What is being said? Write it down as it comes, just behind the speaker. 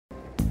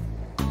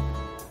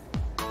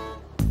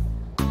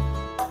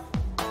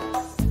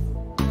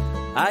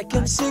I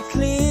can see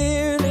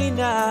clearly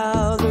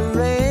now, the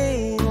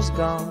rain is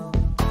gone.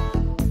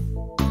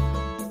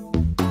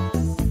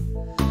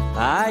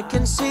 I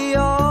can see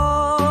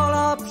all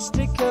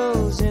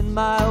obstacles in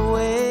my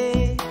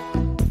way.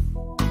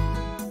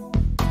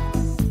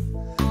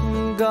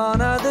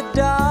 Gone are the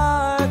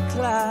dark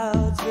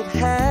clouds that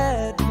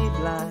had me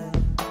blind.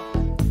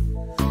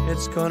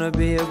 It's gonna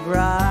be a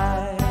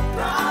bright,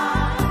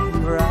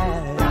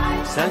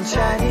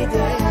 sunshiny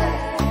day.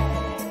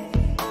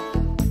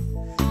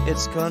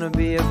 It's gonna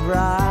be a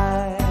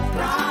bright,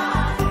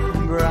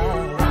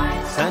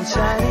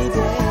 sunshiny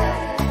day.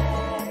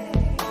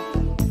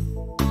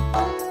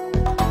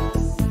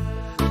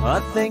 I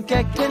think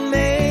I can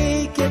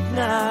make it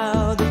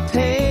now, the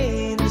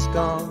pain is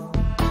gone.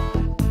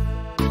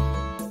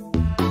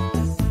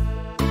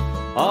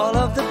 All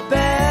of the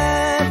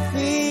bad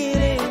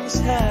feelings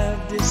have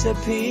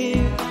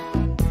disappeared.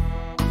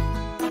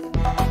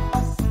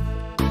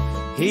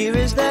 Here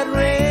is that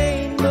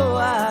rainbow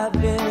I've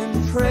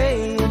been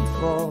praying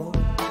for.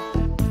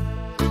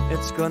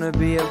 It's gonna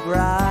be a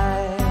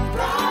bright,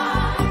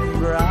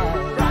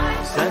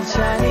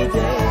 sunshiny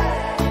day.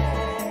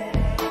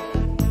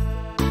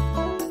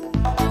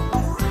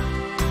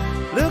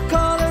 Look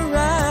all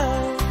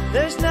around,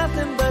 there's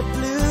nothing but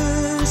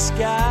blue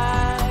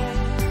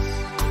skies.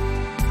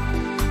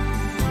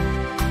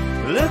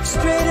 Look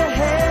straight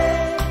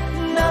ahead,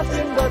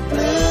 nothing but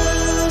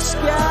blue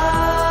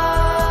skies.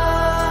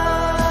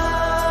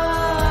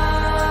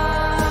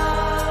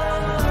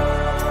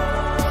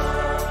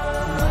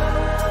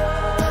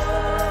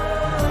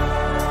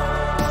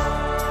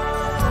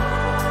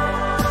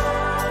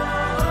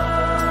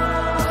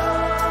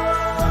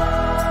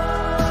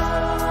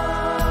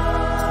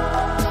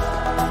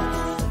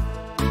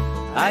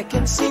 I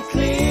can see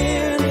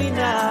clearly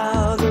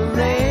now, the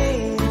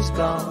rain is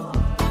gone.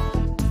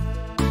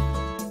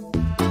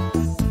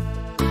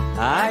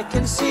 I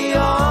can see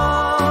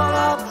all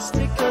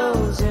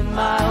obstacles in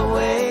my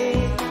way.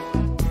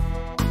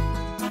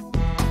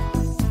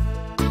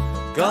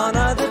 Gone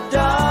are the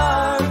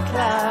dark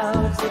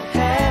clouds that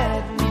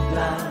had me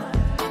blind.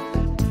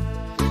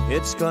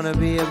 It's gonna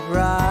be a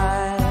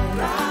bright,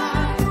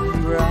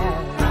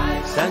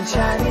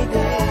 sunshiny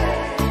day.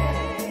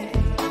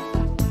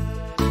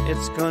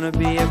 It's gonna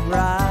be a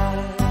bright,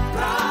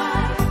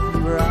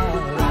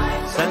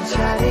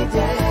 sunshiny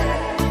day.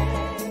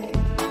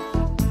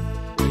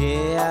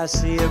 Yeah, I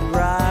see a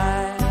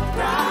bright,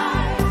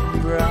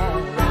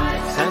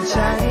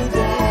 sunshiny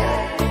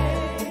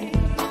day.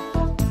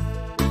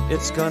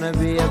 It's gonna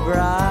be a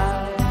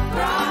bright,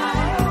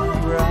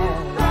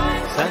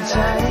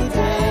 sunshiny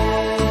day.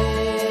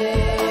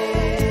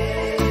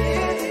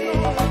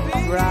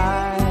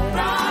 Bright,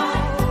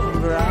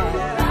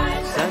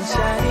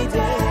 sunshiny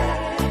day.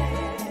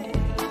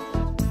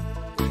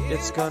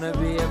 It's gonna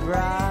be a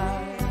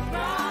bright,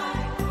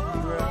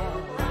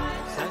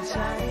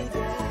 sunshiny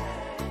day.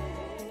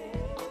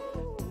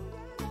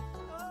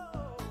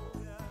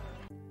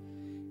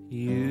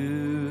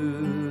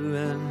 You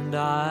and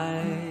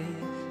I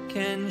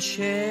can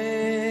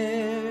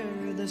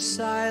share the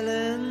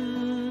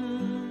silence,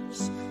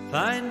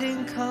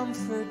 finding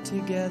comfort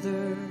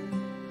together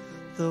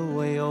the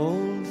way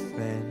old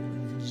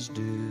friends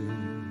do.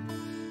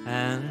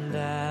 And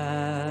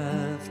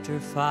after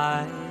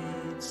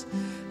fights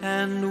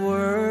and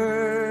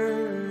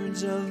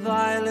words of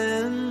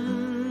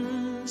violence,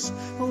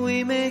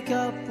 we make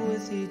up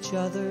with each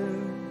other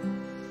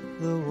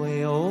the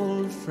way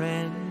old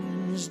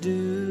friends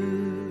do.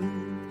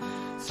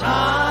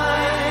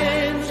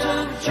 Times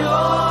of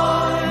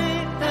joy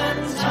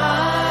and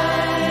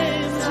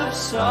times of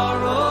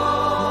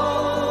sorrow,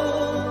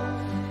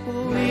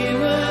 we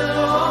will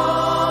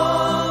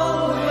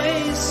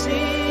always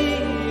see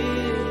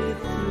it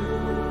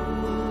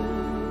through.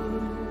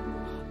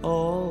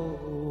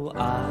 Oh,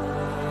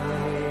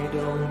 I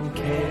don't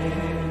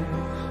care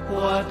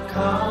what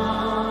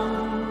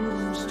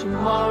comes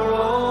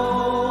tomorrow.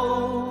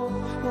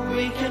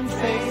 We can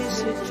face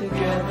it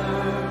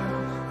together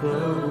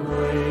the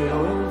way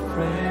old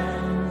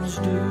friends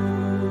do.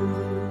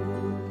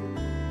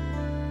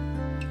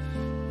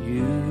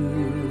 You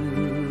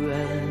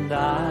and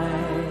I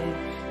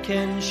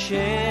can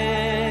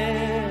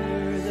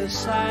share the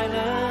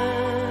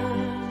silence,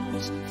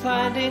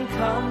 finding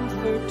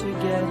comfort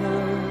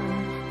together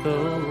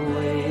the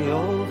way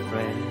old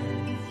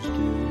friends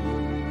do.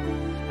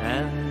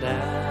 And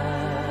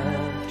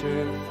after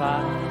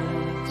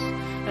fights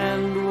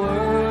and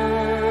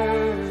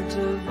words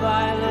of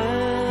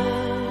violence,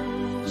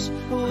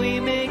 we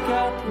make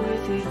up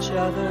with each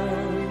other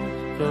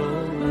the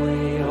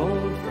way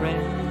old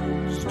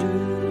friends do.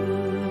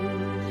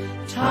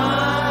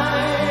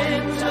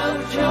 Times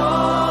of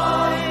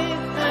joy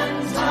and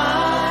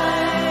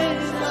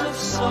times of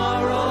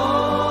sorrow,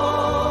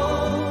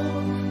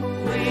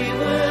 we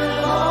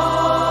will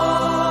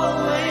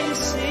always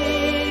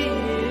see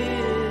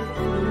it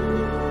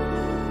through.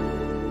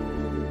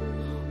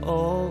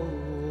 Oh,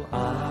 I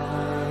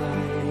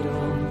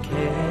don't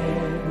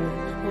care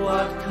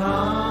what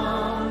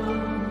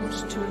comes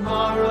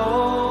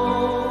tomorrow.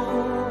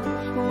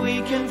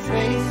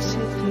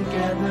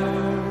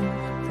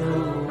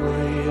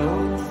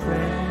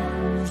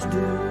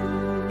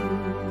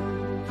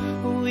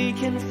 we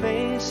can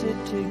face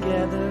it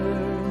together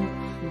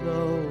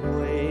the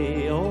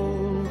way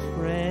old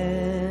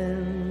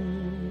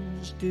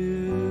friends do.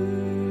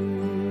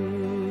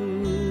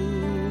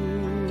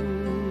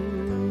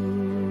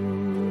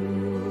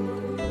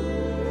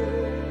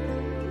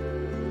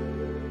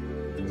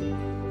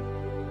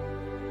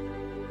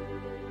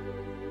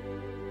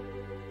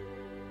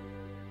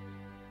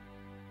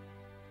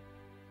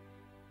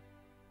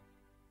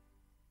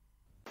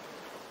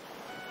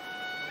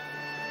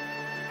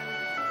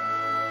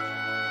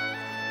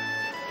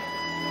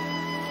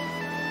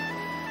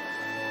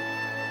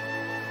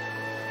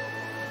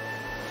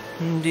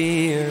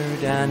 Dear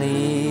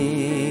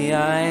Danny,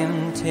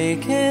 I'm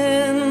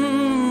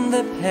taking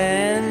the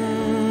pen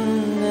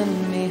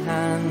in me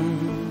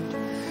hand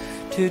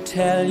to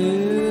tell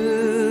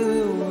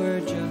you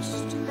we're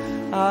just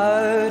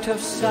out of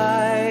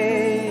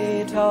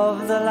sight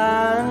of the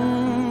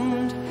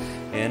land.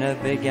 In a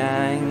big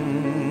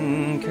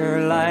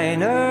anchor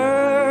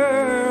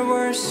liner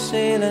we're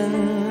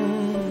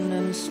sailing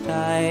in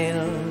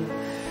style,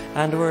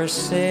 and we're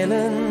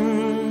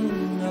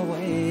sailing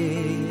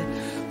away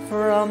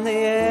from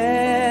the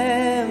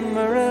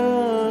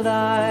Emerald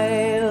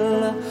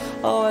Isle.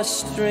 Oh, a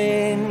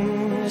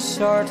strange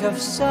sort of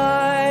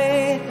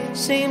sigh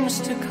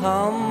seems to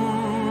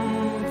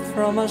come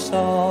from us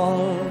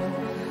all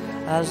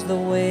as the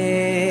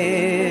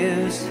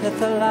waves hit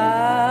the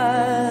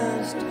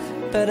last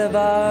bit of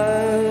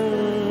our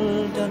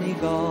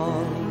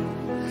Donegal.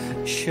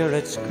 Sure,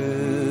 it's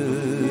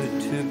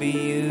good to be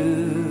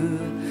you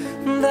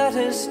that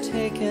is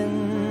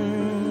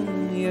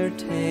taking your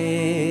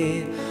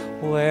tay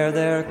where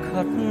they're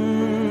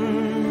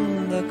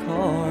cutting the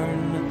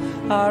corn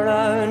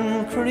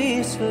around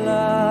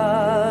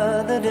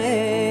Creasla the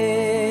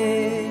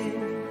day.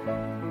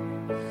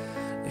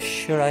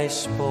 Sure, I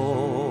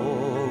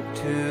spoke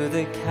to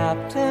the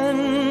captain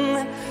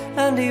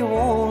and he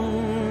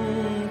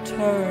won't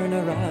turn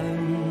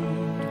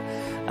around,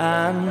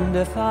 and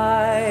if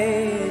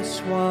I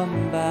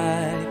swam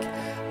back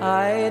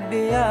I'd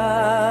be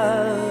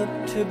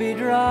apt to be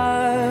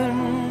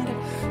drowned.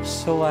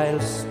 So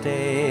I'll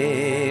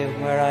stay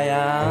where I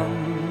am,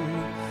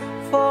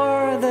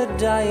 for the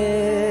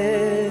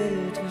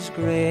diet is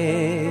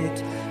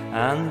great,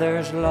 and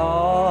there's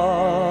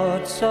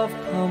lots of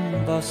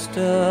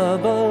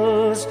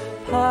combustibles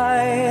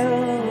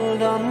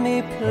piled on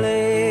me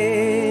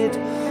plate.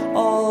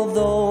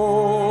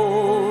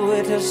 Although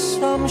it is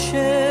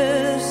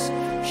sumptuous,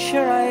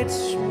 sure I'd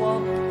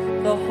swap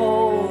the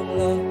whole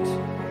lot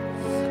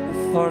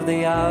for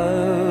the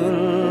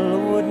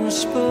owl wooden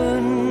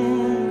spoon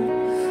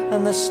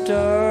and the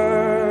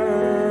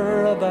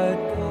stir-about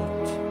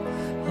pot.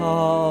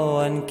 Oh,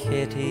 and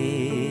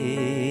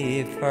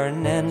Kitty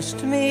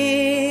fornenced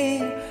me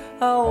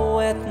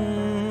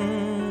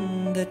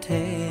a-wetting the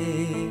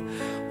tay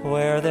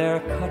where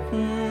they're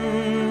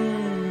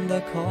cutting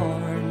the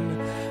corn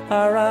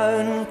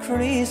around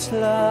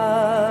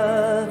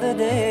Creasla the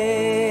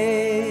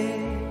day.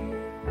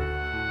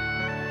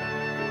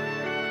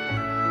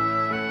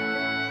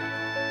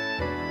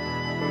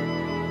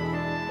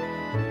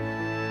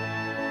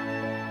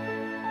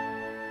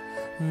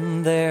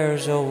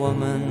 There's a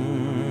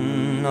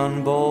woman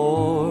on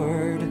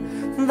board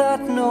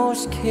that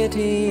knows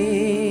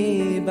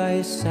Kitty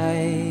by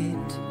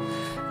sight,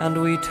 and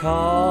we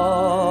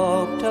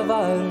talked of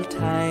old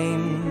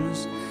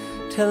times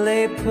till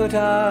they put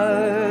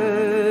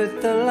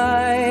out the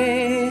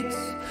lights.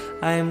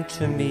 I'm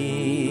to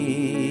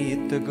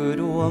meet the good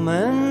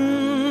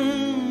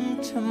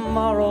woman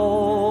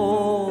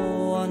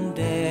tomorrow on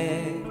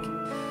deck,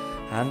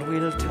 and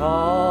we'll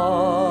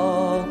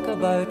talk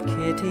about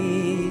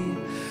Kitty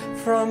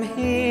from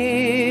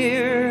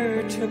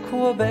here to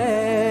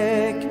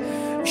Quebec.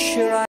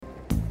 Sure,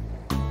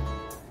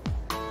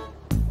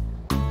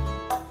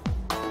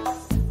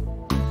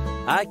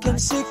 I can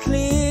see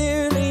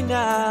clearly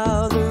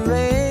now the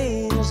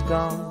rain is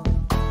gone.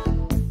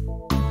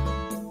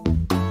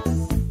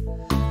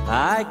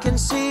 I can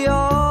see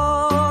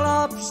all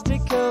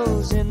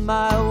obstacles in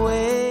my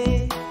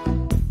way.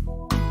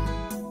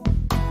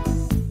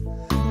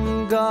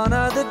 Gone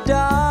are the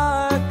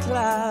dark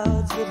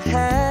clouds that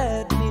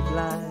had me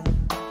blind.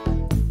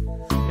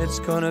 It's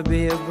gonna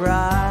be a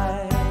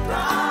bright,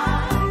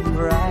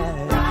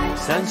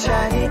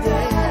 sunshiny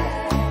day.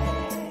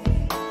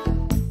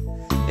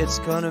 It's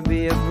gonna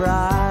be a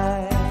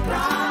bright,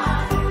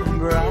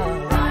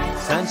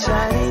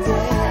 sunshiny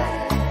day.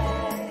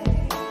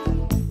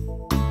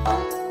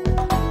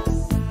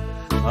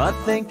 I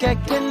think I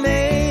can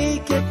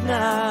make it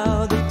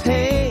now, the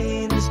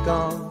pain is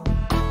gone.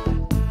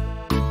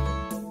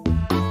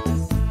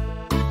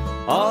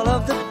 All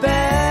of the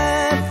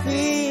bad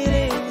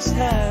feelings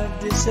have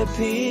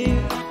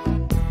disappeared.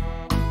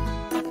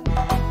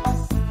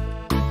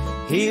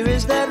 Here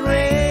is that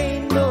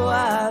rainbow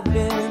I've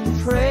been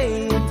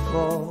praying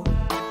for.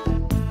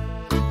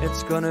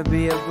 It's gonna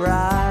be a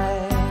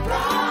bright,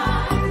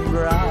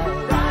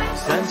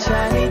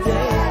 sunshiny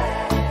day.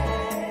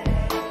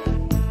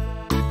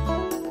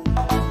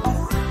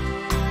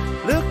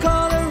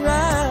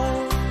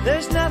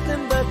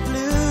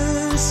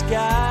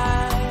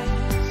 skies.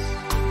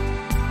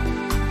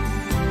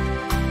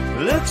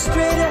 Look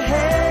straight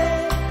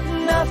ahead,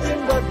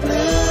 nothing but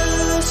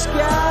blue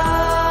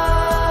skies.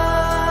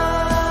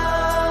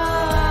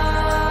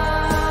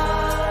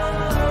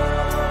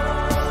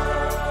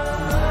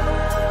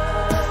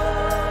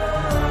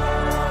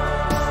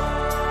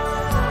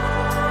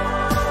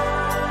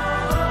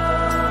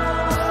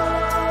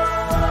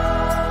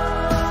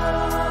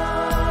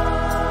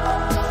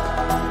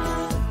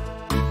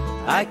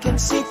 I can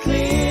see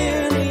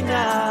clearly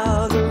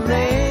now, the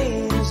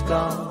rain is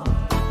gone.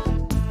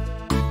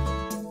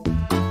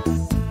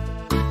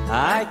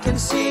 I can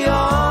see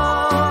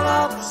all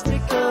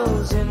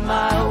obstacles in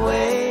my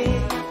way.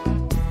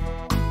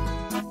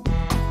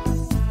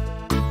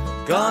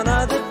 Gone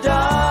are the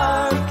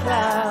dark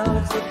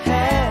clouds that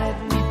had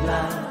me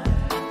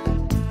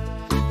blind.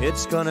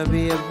 It's gonna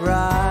be a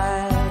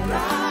bright,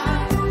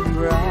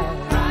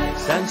 bright,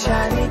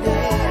 sunshiny day.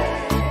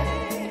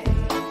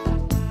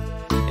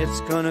 It's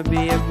gonna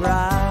be a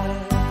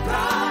bright,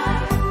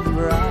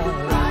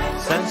 bright,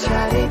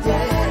 sunshiny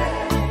day.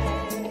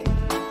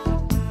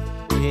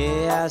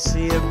 Yeah, I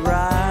see a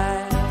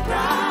bright,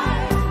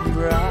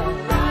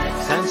 bright,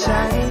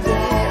 sunshiny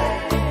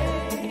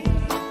day.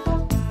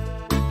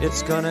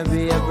 It's gonna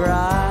be a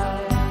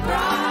bright,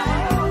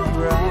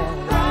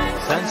 bright,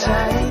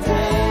 sunshiny day.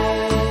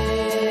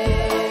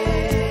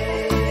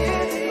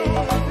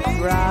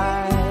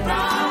 Bright,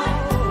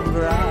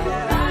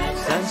 bright,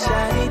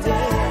 sunshiny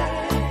day.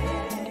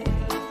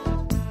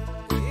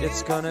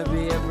 It's gonna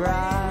be a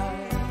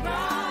bright,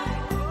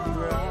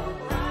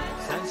 bright,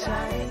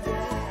 sunshiny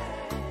day.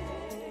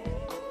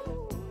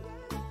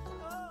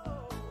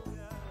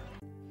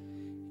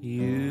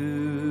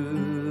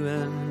 You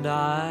and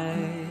I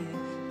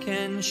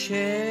can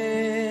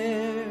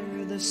share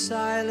the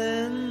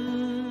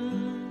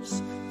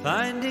silence,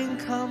 finding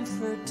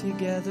comfort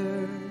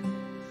together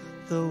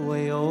the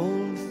way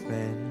old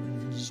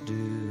friends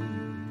do.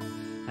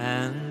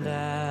 And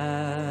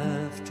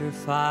after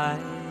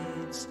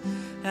fights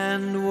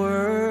and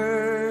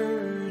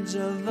words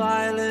of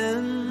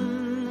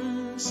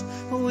violence,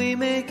 we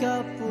make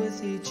up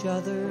with each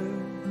other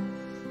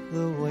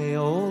the way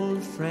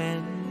old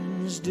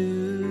friends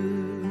do.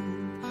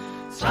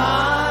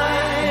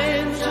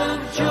 Times of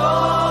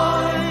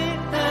joy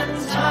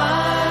and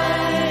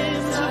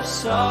times of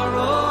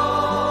sorrow,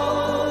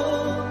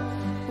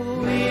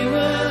 we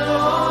will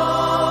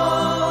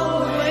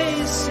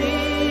always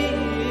see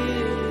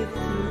it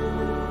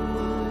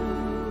through.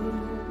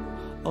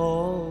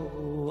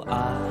 Oh, I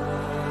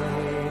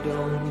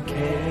don't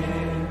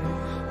care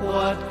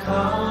what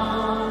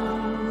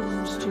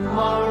comes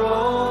tomorrow.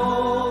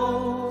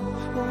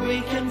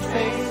 We can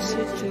face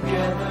it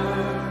together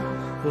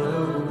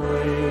the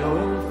way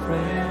old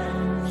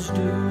friends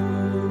do.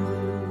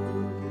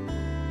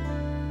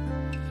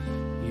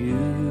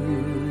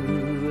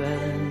 You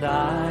and I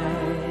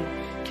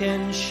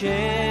can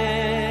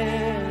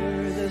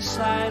share the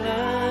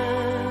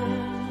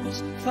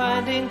silence,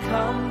 finding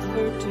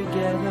comfort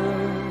together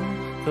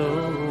the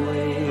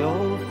way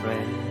old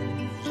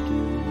friends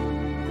do.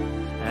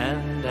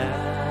 And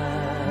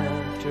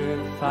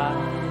after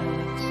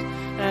fights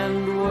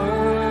and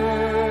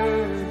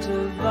words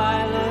of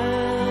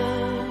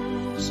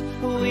violence,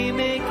 we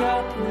make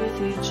up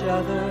with each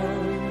other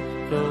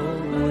the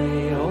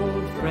way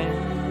old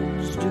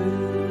friends do.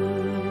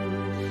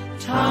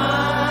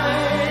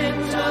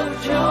 Times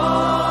of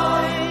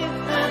joy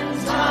and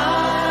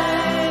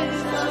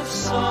times of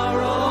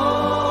sorrow,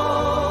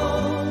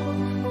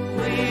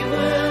 we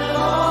will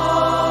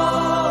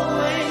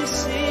always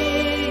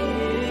see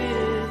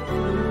it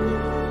through.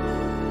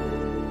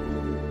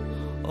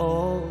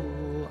 Oh,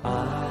 I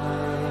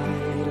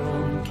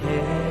don't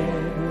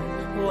care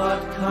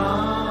what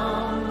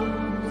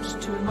comes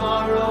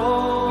tomorrow.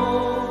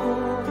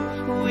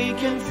 We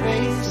can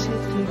face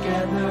it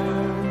together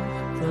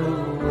the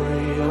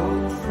way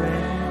old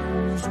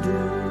friends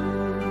do.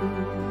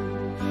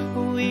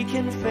 We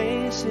can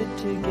face it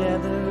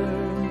together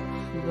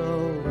the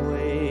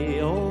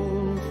way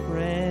old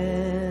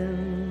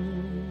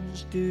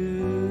friends do.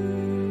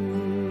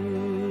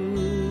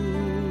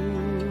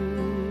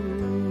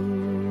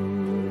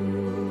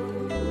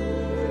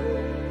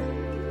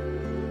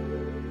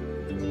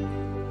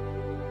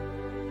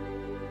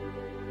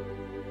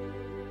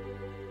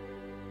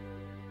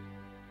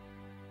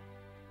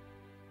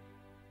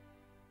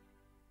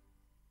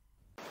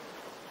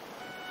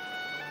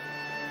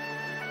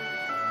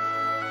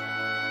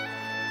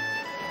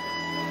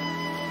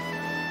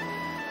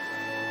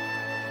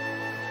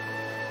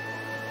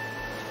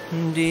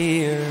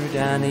 Dear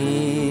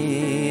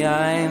Danny,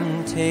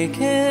 I'm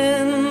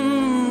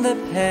taking the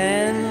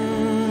pen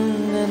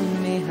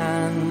in me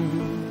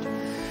hand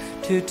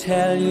to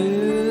tell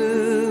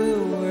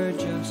you we're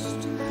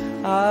just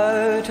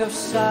out of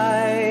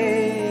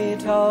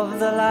sight of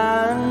the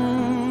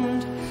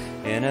land.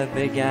 In a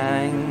big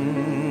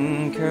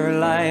anchor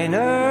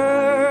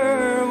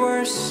liner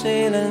we're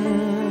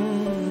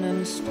sailing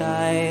in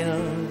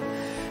style,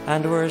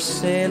 and we're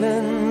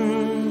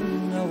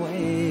sailing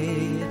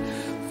away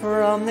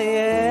from the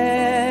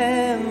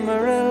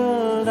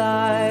Emerald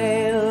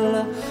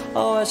Isle.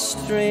 Oh, a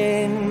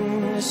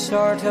strange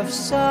sort of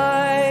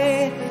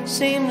sigh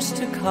seems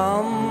to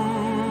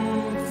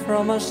come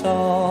from us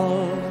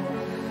all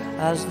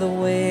as the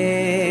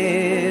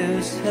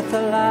waves hit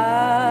the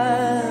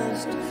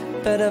last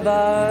bit of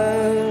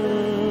our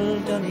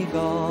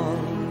Donegal.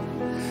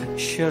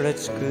 Sure,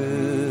 it's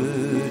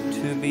good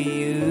to be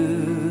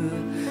you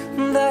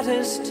that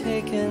is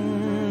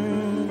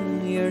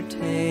taking your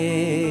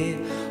tay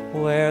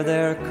where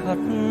they're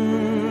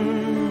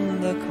cutting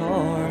the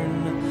corn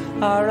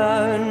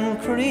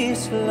around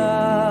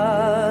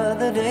Creasla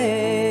the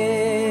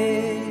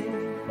day.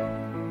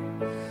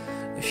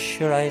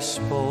 Sure, I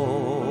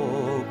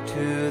spoke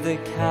to the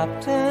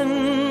captain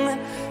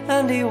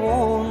and he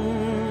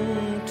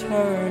won't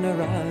turn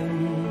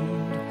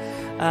around,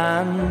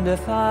 and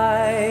if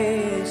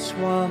I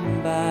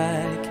swam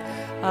back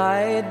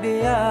I'd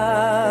be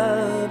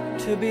apt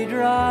to be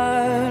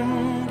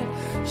drowned.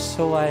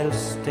 So I'll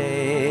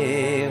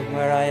stay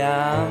where I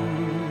am,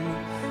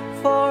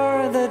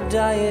 for the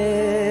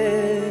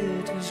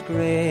diet is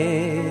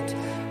great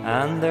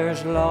and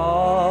there's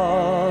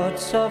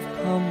lots of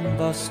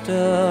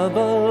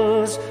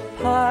combustibles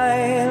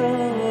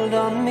piled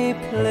on me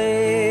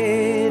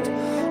plate.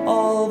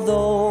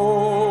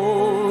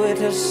 Although it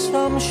is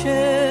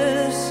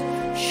sumptuous,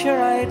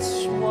 sure I'd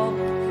swap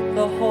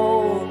the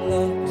whole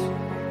lot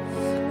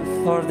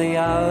for the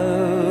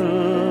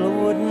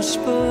owl wooden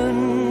spoon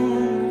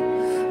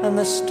and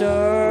the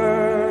stir-about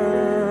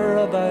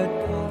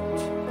pot.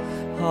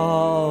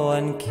 Oh,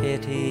 and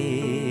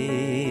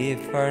Kitty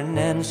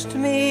fornenced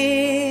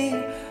me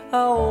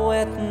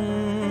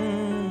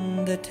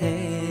a-wetting the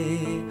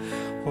tay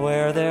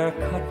where they're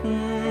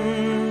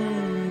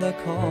cutting the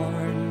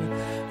corn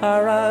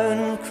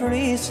around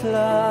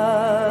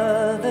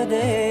Creasla the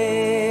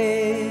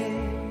day.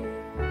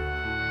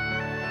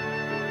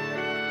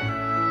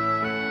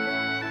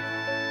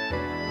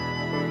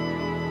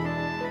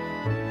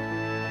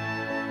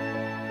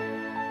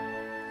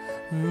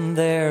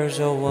 There's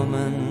a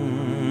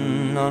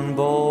woman on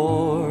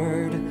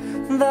board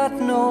that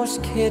knows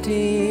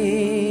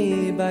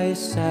Kitty by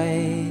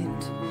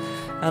sight,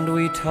 and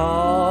we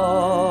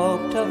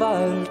talked of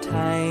old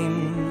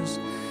times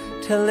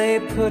till they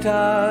put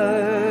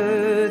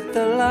out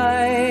the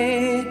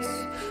lights.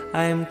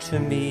 I'm to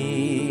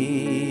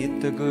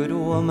meet the good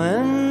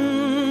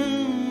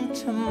woman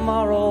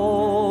tomorrow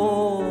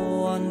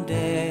on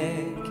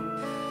deck,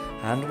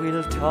 and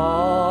we'll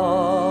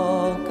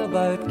talk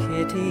about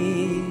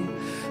Kitty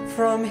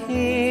from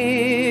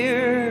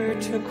here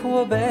to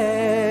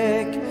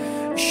Quebec.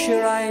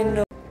 Sure, I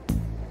know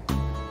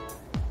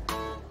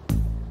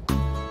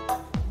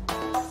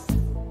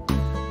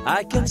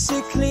I can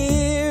see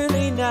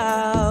clearly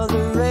now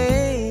the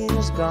rain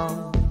is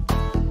gone.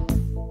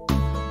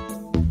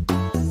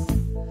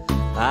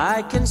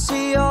 I can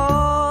see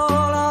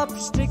all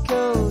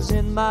obstacles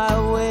in my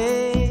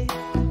way.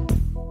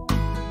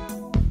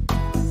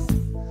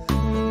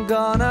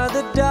 Gone are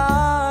the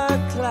dark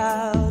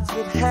clouds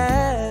that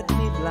had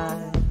me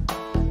blind.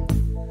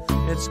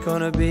 It's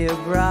gonna be a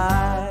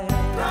bright,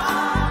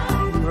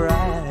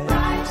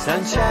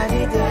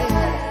 sunshiny day.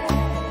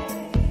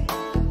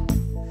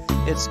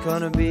 It's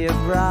gonna be a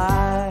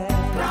bright,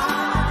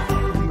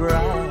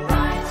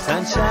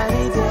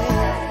 sunshiny day.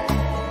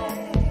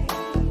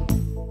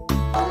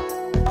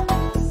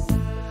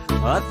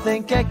 I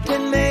think I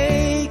can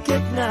make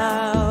it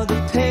now, the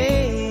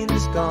pain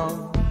is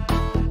gone.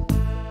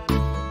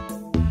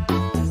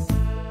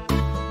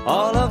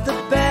 All of the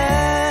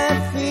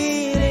bad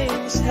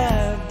feelings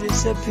have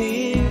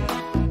disappeared.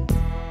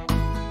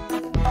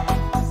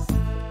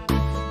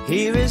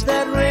 Here is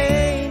that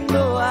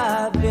rainbow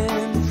I've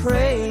been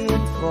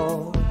praying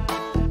for.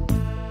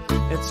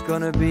 It's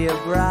gonna be a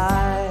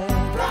bright,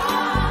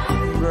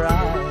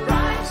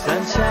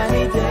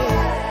 sunshiny day.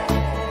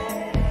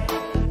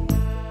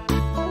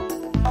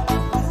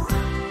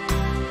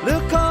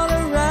 Look all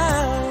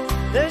around,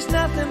 there's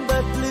nothing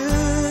but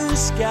blue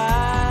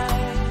skies.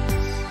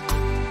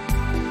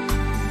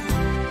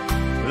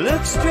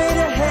 Look straight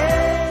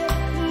ahead,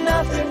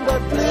 nothing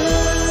but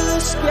blue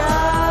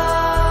skies.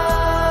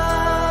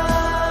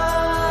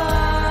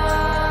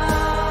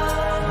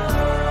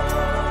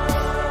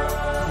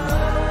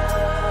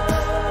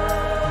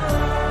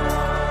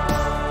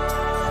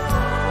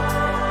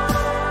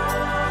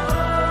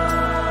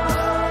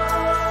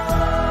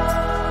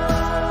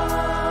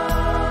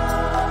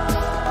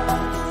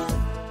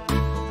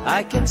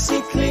 I can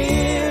see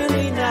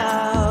clearly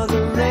now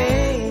the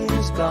rain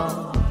is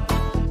gone.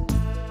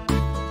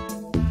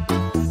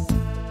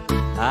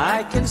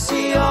 I can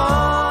see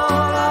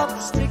all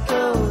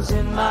obstacles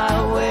in my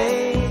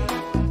way.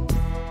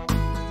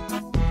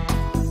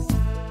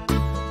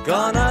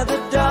 Gone are the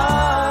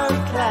dark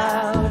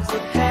clouds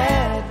that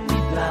had me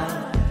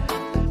blind.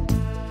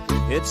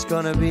 It's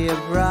gonna be a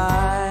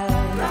bright,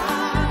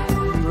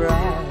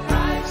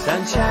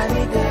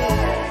 sunshiny day.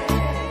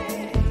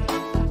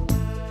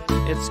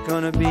 It's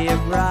gonna be a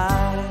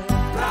bright,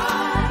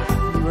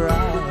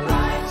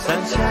 sunshiny day.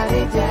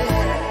 sunshiny day.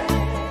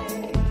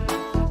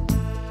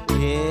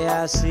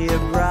 Yeah, I see a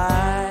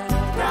bright,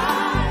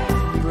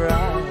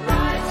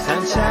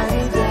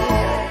 sunshiny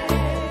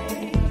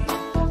day.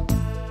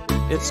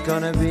 It's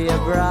gonna be a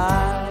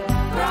bright,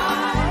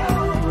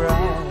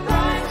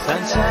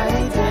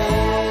 sunshiny day.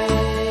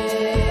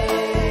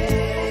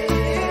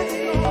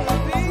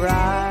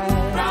 Bright,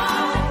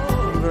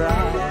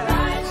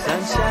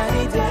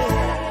 sunshiny day.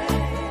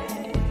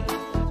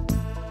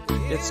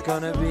 It's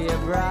gonna be a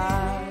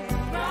bright,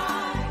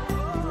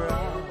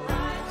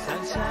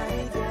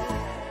 sunshiny day.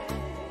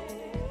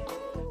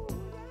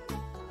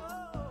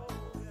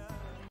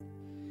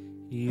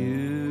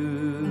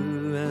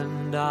 You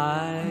and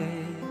I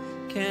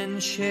can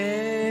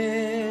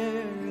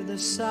share the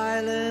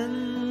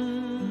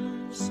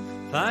silence,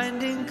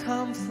 finding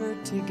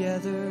comfort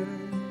together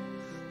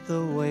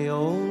the way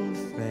old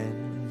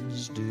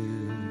friends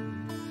do.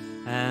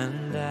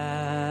 And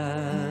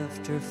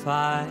after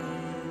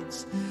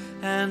fights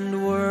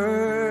and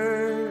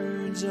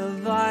words of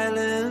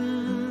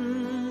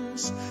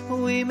violence,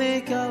 we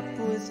make up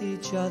with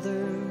each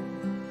other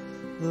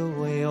the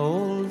way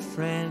old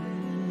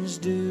friends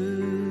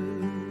do.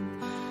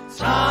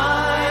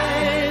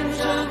 Times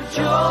of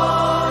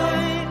joy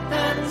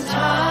and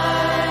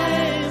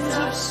times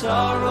of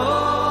sorrow,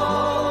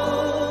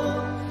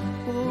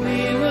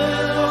 we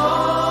will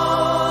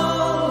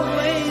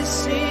always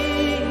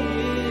see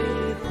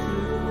it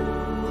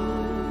through.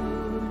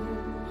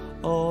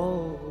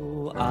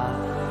 Oh, I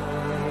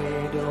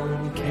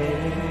don't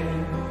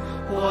care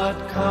what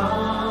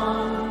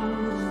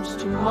comes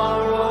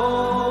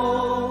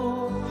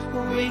tomorrow,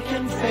 we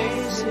can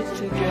face it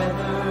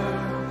together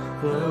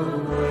the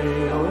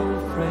way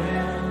old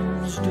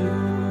friends do.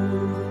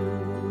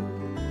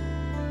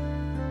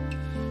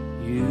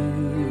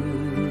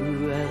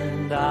 You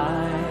and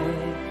I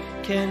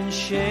can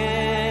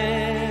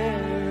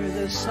share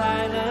the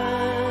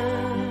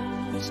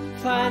silence,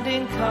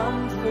 finding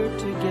comfort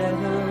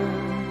together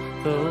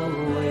the